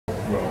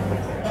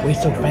We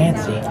so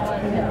fancy.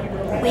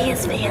 We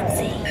is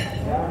fancy.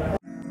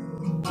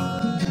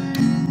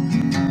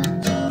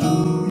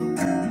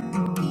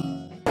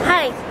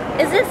 Hey,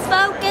 is this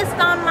focused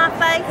on my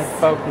face? It's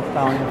focused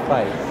on your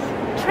face.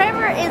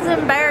 Trevor is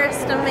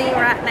embarrassed of me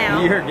right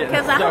now. You're getting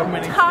so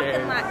many I'm talking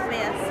stares. like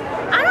this.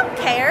 I don't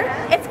care.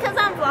 It's because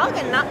I'm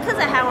vlogging, not because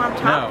of how I'm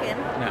talking.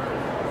 No.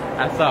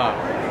 I saw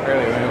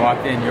earlier when we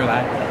walked in, you were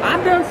like,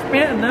 I done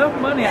spent enough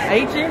money at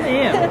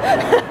H&M.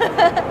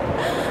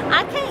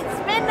 I can't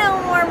spend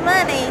no more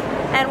money,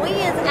 and we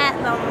is at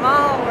the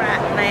mall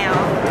right now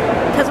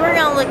because we're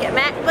gonna look at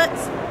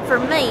MacBooks for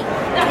me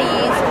to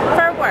use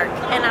for work,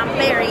 and I'm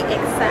very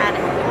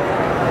excited.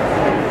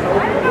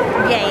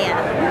 Yeah,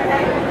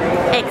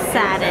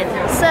 excited.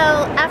 So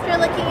after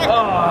looking at,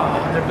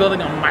 Oh, they're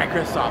building a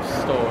Microsoft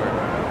store.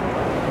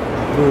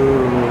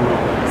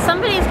 Ooh.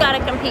 somebody's got to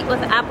compete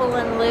with Apple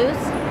and lose.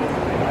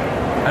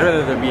 I'd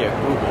rather there be a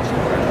Google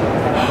store.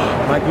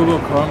 My Google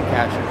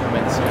Chromecast should come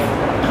in soon.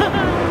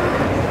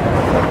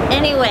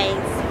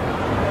 Anyways,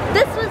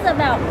 this was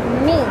about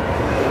me.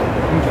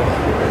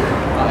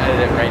 I'll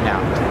edit it right now.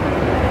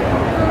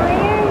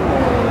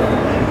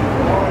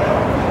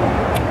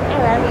 I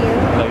love you.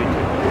 Love you too.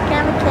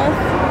 Can I kiss?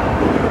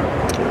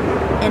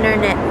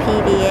 Internet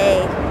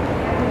PDA.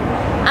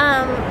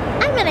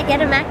 I'm gonna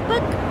get a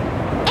MacBook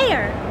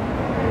Air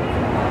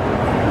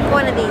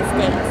one of these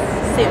days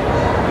soon.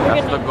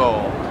 That's the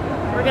goal.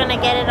 We're gonna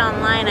get it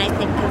online, I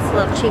think, 'cause it's a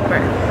little cheaper.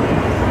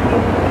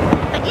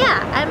 But yeah,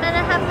 I'm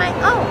gonna have my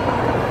own,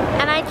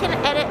 and I can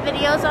edit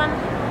videos on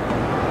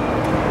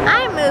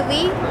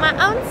iMovie my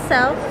own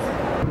self.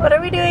 What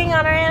are we doing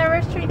on our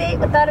anniversary date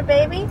without a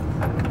baby?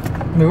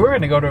 We were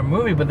gonna go to a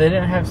movie, but they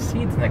didn't have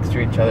seats next to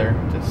each other.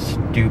 Just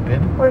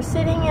stupid. We're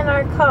sitting in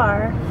our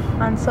car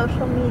on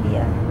social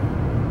media.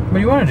 What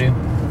do you want to do?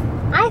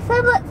 I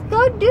said let's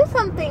go do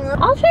something.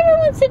 All Trevor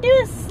wants to do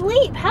is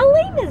sleep. How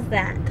lame is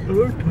that?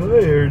 I'm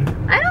tired.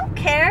 I don't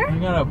care. I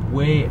got up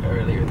way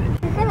earlier than you.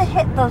 You're gonna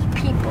hit those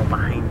people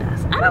behind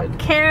us. I don't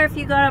care if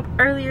you got up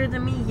earlier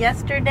than me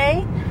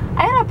yesterday.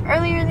 I got up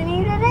earlier than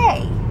you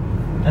today.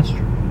 That's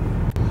true.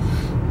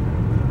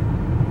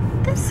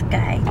 This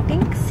guy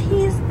thinks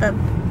he's the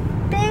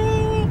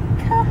big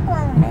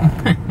kahuna.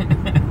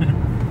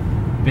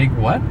 Big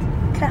what?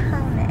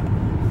 Kahuna.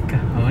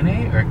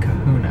 Kahone or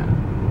kahuna?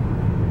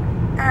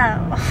 Oh.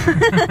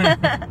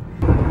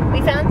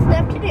 We found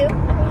stuff to do,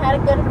 and we had a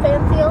good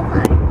fancy old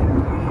time.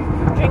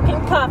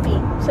 Drinking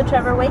coffee, so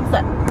Trevor wakes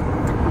up.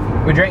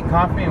 We drank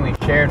coffee and we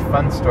shared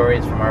fun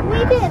stories from our past.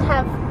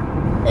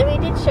 We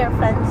did share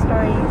fun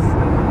stories.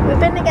 We've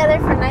been together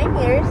for 9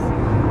 years,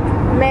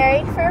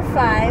 married for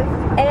 5,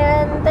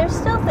 and there's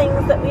still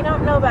things that we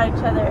don't know about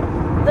each other.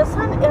 The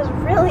sun is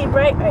really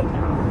bright right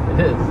now. It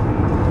is.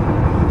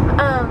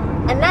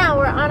 And now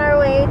we're on our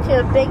way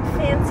to a big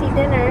fancy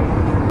dinner.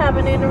 Have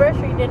an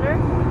anniversary dinner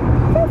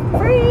for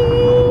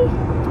free.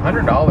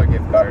 $100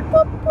 gift card.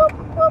 Whoop, whoop,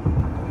 whoop.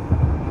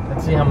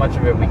 Let's see how much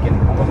of it we can.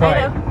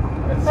 I know.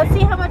 Let's see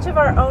how much of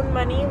our own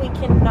money we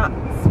cannot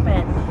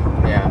spend.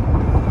 Yeah.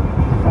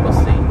 We'll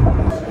see.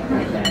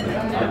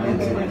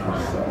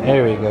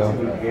 There we go.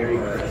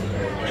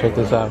 Check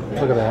this out.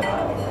 Look at that.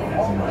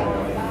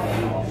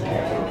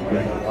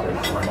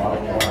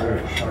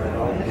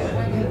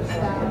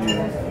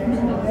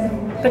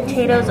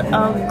 Potatoes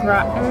au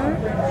gratin,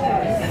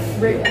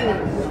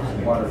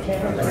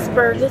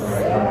 spurgus,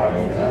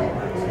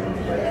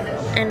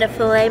 and a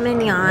filet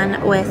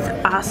mignon with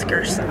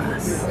Oscar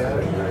sauce.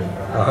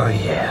 Oh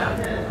yeah.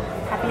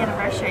 Happy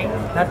anniversary.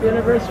 Happy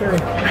anniversary.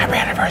 Happy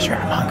anniversary.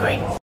 I'm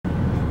hungry.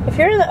 If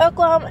you're in the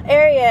Oklahoma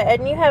area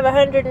and you have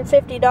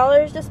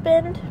 $150 to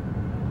spend,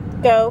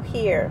 go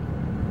here.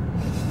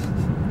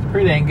 It's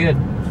pretty dang good.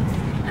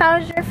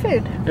 How's your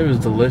food? It was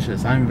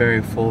delicious. I'm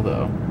very full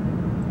though.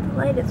 The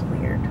light is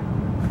weird.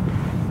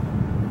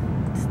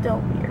 It's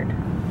still weird.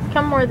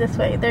 Come more this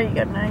way. There you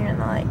go. Now you're in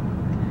the light.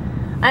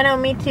 I know,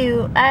 me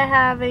too. I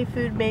have a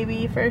food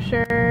baby for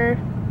sure.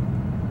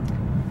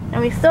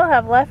 And we still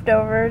have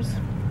leftovers.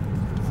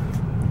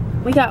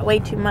 We got way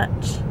too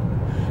much.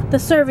 The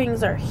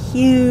servings are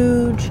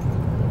huge,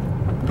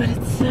 but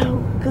it's so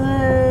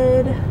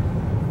good.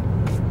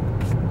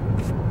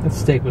 That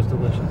steak was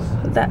delicious.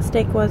 That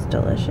steak was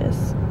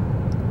delicious.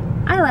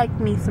 I like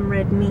me some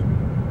red meat.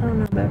 I don't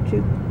know about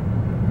you.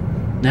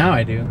 Now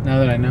I do. Now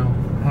that I know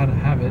how to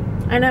have it.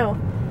 I know.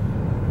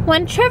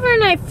 When Trevor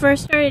and I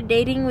first started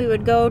dating, we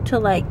would go to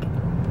like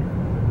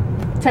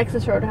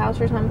Texas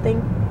Roadhouse or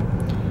something,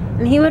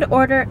 and he would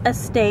order a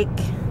steak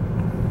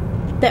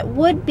that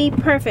would be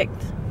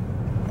perfect,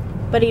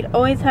 but he'd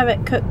always have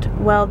it cooked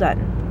well done.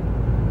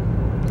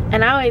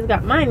 And I always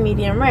got mine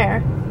medium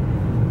rare,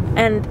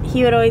 and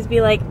he would always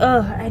be like,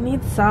 "Ugh, I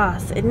need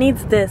sauce. It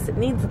needs this. It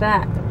needs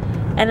that."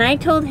 And I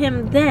told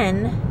him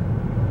then,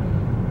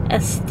 a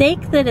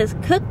steak that is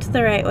cooked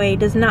the right way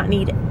does not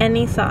need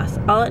any sauce.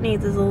 All it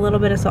needs is a little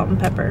bit of salt and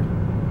pepper.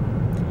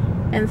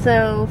 And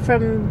so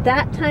from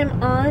that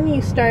time on,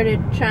 you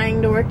started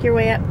trying to work your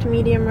way up to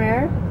medium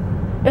rare.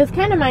 It was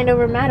kind of mind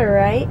over matter,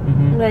 right?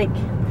 Mm-hmm. Like,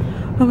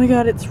 oh my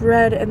god, it's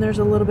red and there's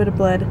a little bit of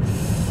blood.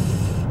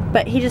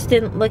 But he just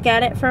didn't look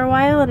at it for a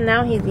while, and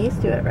now he's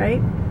used to it,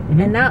 right?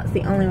 Mm-hmm. And now it's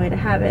the only way to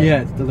have it.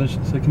 Yeah, it's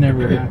delicious. I can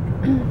never go back.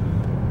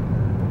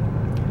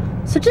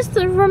 So just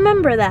to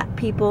remember that,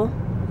 people.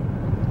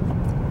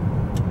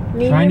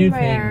 Try new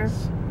rare.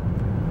 things.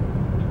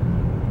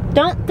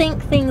 Don't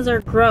think things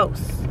are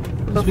gross.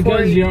 Just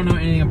because you don't know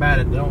anything about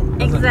it doesn't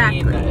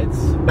mean that it's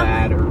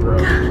bad or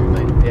gross or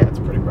something. Yeah, it's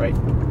pretty bright.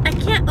 I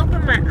can't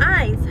open my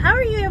eyes. How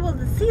are you able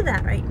to see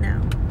that right now?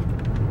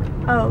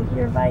 Oh,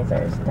 your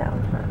visor is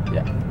down, huh?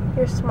 Yeah.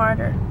 You're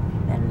smarter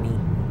than me.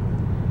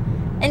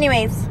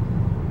 Anyways,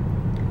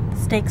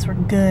 steaks were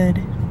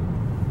good.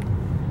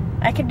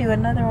 I could do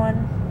another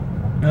one.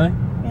 Really?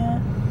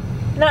 Yeah.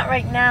 Not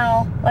right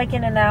now. Like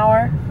in an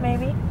hour,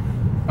 maybe.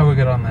 Oh, we're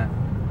good on that.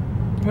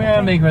 We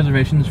gotta make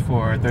reservations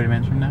for 30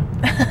 minutes from now.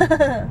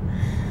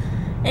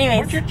 Anyways.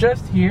 Weren't you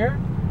just here?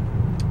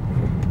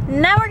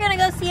 Now we're gonna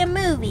go see a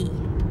movie.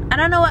 I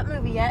don't know what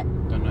movie yet.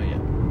 Don't know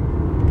yet.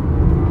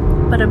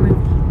 But a movie.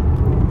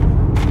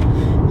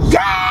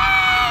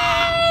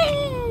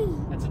 Yay!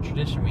 That's a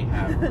tradition we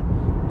have.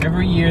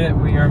 Every year that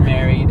we are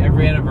married,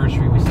 every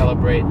anniversary we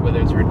celebrate, whether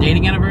it's our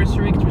dating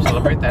anniversary, because we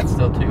celebrate that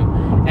still too,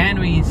 and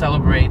we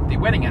celebrate the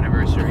wedding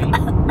anniversary,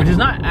 which is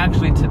not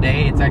actually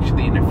today, it's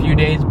actually in a few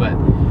days, but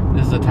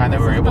this is the time that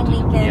we're able to,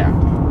 yeah.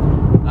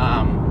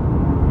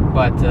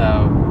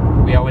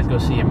 We always go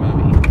see a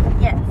movie.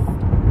 Yes.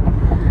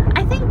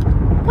 I think,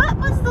 what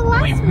was the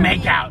last We movie?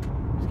 make out!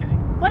 Just kidding.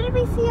 What did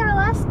we see our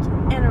last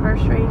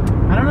anniversary?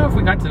 I don't know if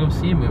we got to go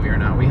see a movie or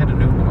not. We had a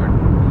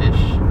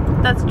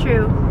newborn-ish. That's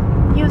true.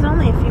 He was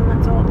only a few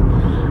months old.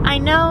 I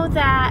know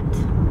that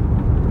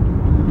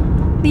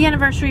the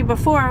anniversary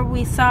before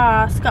we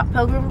saw Scott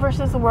Pilgrim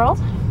vs. the World.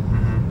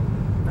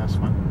 Mm-hmm. That was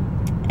fun.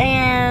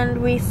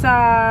 And we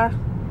saw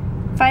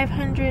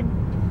 500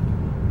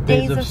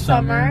 Days of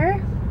Summer.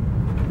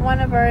 One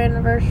of our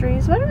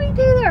anniversaries. What did we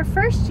do our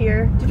first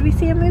year? Did we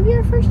see a movie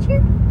our first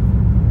year?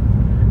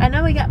 I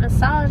know we got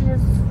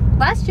massages.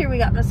 Last year we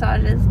got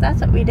massages.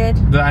 That's what we did.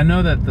 I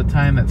know that the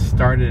time that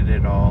started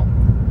it all,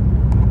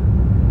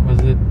 was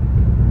it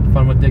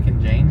Fun with Dick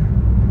and Jane?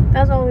 That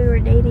was while we were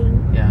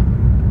dating. Yeah.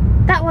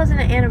 That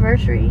wasn't an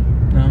anniversary.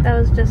 No? That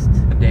was just...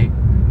 a date?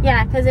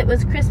 Yeah, because it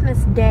was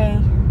Christmas Day,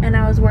 and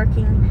I was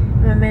working.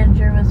 And my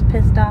manager was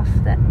pissed off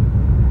that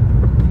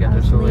You got I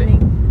was there so late?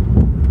 leaving.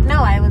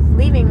 No, I was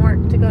leaving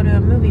work to go to a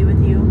movie with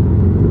you.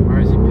 Why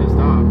is he pissed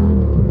off?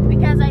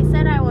 Because I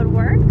said I would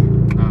work,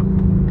 Oh.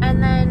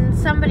 and then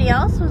somebody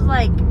else was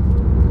like,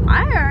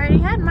 I already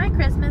had my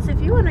Christmas.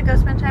 If you want to go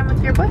spend time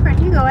with your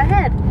boyfriend, you go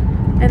ahead.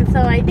 And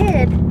so I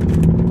did,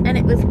 and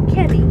it was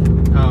Kenny.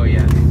 Oh,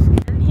 yes.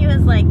 And he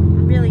was like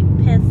really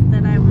pissed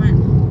that I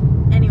went.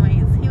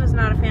 Anyways, he was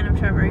not a fan of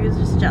Trevor. He was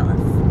just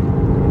jealous.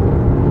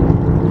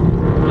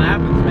 What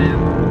happens